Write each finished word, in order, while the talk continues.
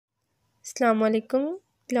अस्सलाम वालेकुम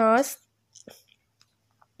क्लास।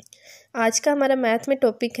 आज का हमारा मैथ में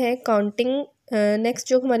टॉपिक है काउंटिंग। नेक्स्ट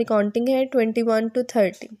जो हमारी काउंटिंग है 21 to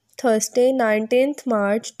 30। Thursday 19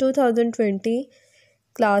 March 2020।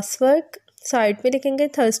 Class work side पे लिखेंगे।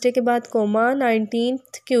 थर्सडे के बाद कोमा,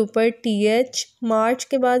 19 के ऊपर TH, मार्च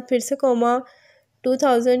के बाद फिर से कोमा,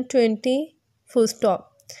 2020 फुल स्टॉप।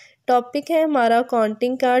 टॉपिक है हमारा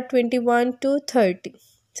काउंटिंग का 21 to 30।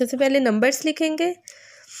 सबसे पहले नंबर्स लिखेंगे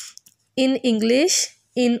इन इंग्लिश,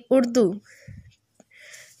 इन उर्दू।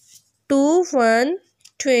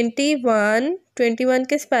 21 21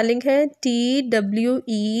 के स्पेलिंग है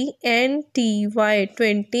TWENTY,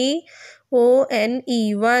 20 ONE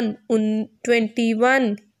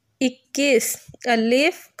 21। 21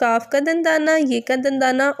 अलिफ काफ का दंदाना, ये का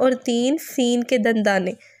दंदाना और 3 सीन के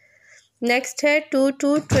दंदाने। नेक्स्ट है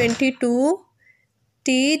 22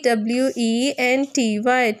 TWENTY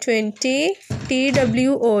 20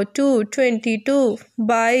 TWO 22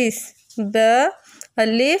 22 ब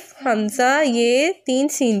अलिफ हमजा ये 3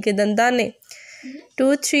 सीन के दंदाने।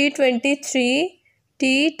 23 TWENTY 20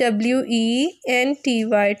 THREE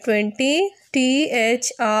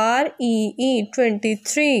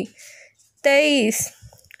 23 23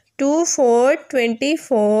 24 TWENTY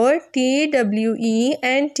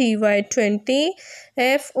 20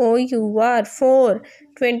 FOUR 4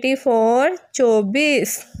 24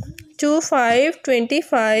 24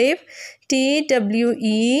 25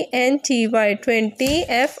 TWENTY 20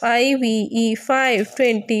 FIVE 5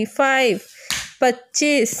 25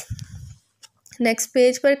 25। Next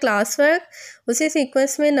page पर क्लास वर्क उसी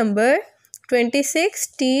सीक्वेंस में number 26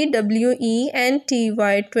 TWENTY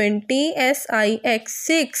 20 SIX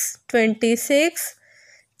 6 26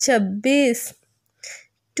 26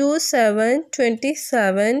 27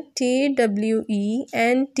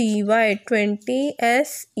 TWENTY 20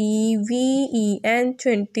 SEVEN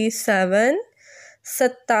 27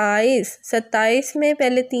 27 27 में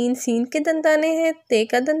पहले 3 सीन के दंदाने हैं, ते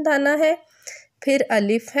का दंदाना है, फिर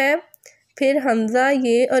अलिफ है, फिर हमजा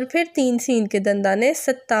ये और फिर 3 सीन के दंदाने।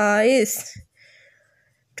 27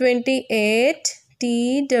 28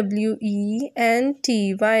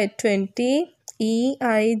 TWENTY 20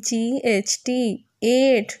 EIGHT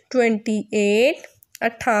 8 28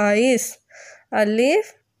 28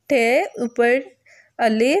 अलिफ टे ऊपर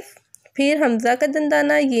अलिफ, फिर हमजा का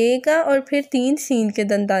दंदाना ये का और फिर 3 सीन के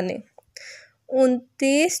दंदाने।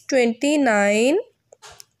 29 29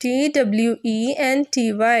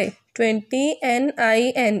 TWENTY 20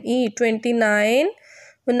 NINE 29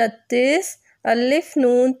 29 अलिफ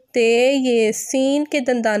नून ते ये सीन के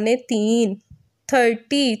दंदाने 3।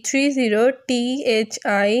 30 THIRTY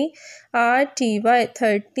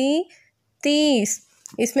 30 30।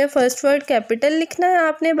 इसमें फर्स्ट वर्ड कैपिटल लिखना है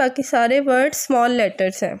आपने, बाकी सारे वर्ड स्मॉल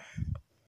लेटर्स हैं।